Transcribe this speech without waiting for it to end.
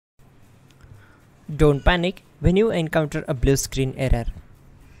Don't panic when you encounter a blue screen error.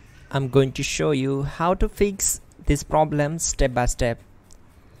 I'm going to show you how to fix this problem step by step.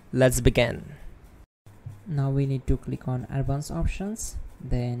 Let's begin. Now we need to click on advanced options,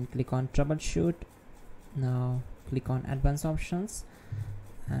 then click on troubleshoot. Now click on advanced options,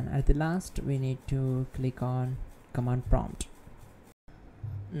 and at the last we need to click on command prompt.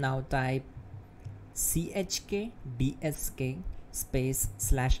 Now type chkdsk space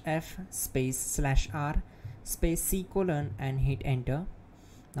 /f space /r space c : and hit enter.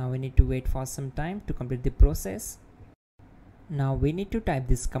 Now we need to wait for some time to complete the process. Now we need to type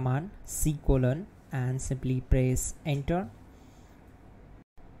this command c : and simply press enter.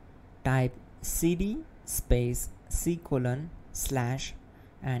 Type cd space c : /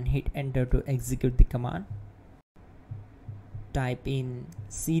 and hit enter to execute the command. Type in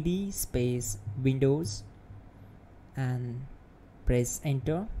cd space windows and press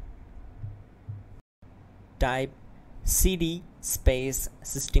enter. Type cd space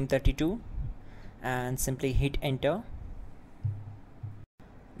system32 and simply hit enter.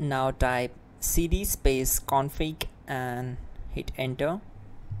 Now type cd space config and hit enter.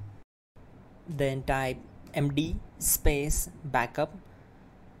 Then type md space backup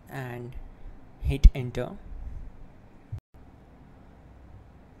and hit enter.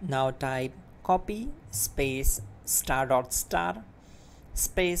 Now type copy space **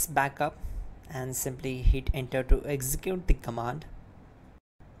 space backup and simply hit enter to execute the command.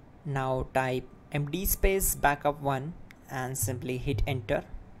 Now type md space backup1 and simply hit enter.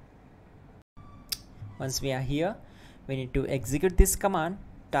 Once we are here, we need to execute this command.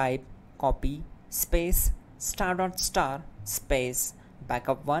 Type copy space ** space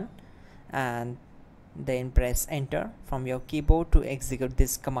backup1 and then press enter from your keyboard to execute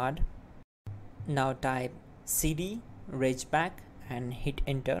this command. Now type cd regback and hit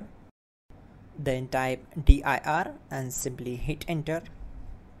enter. Then type dir and simply hit enter.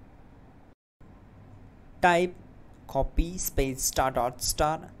 Type copy space **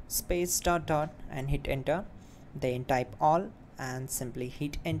 space .. and hit enter. Then type all and simply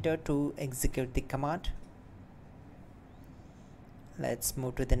hit enter to execute the command. Let's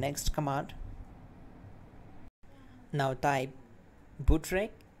move to the next command. Now type bootrec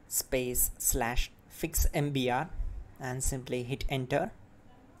space /fixmbr and simply hit enter.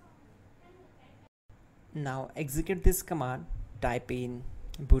 Now execute this command. Type in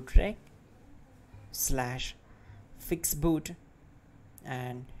bootrec /fixboot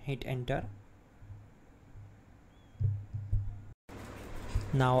and hit enter.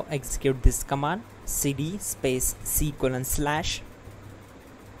 Now execute this command cd space c : /.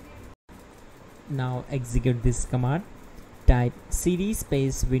 Now execute this command. Type cd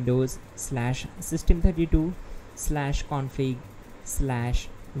space windows /system32 /config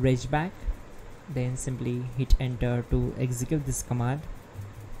 /regback. Then simply hit enter to execute this command.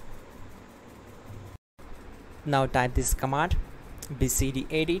 Now type this command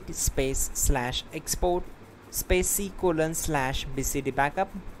bcdedit space /export space c : /bcd backup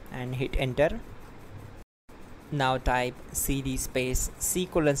and hit enter. Now type cd space c :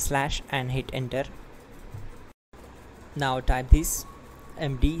 / and hit enter. Now type this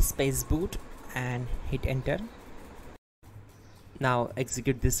md space boot and hit enter. Now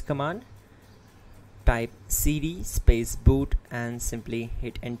execute this command. Type cd space boot and simply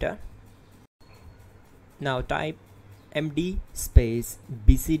hit enter. Now type md space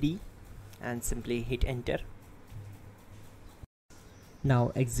bcd and simply hit enter.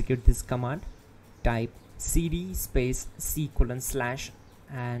 Now execute this command. Type cd space c : /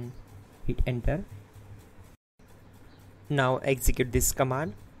 and hit enter. Now execute this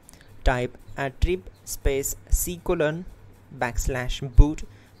command. Type attrib space c : \boot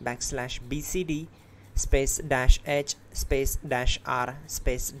 \bcd space -h space -r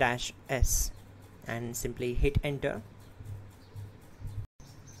space -s and simply hit enter.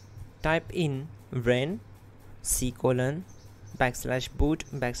 Type in ren c : \boot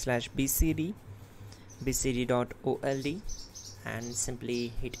 \bcd bcd.old and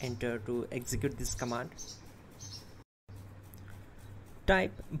simply hit enter to execute this command.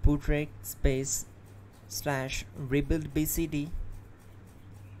 Type bootrec space /rebuildbcd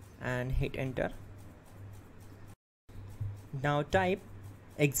and hit enter. Now type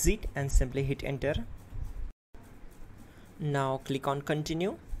exit and simply hit enter. Now click on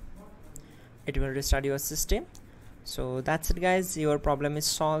continue. It will restart your system. So that's it guys, your problem is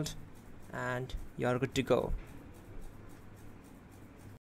solved and you are good to go.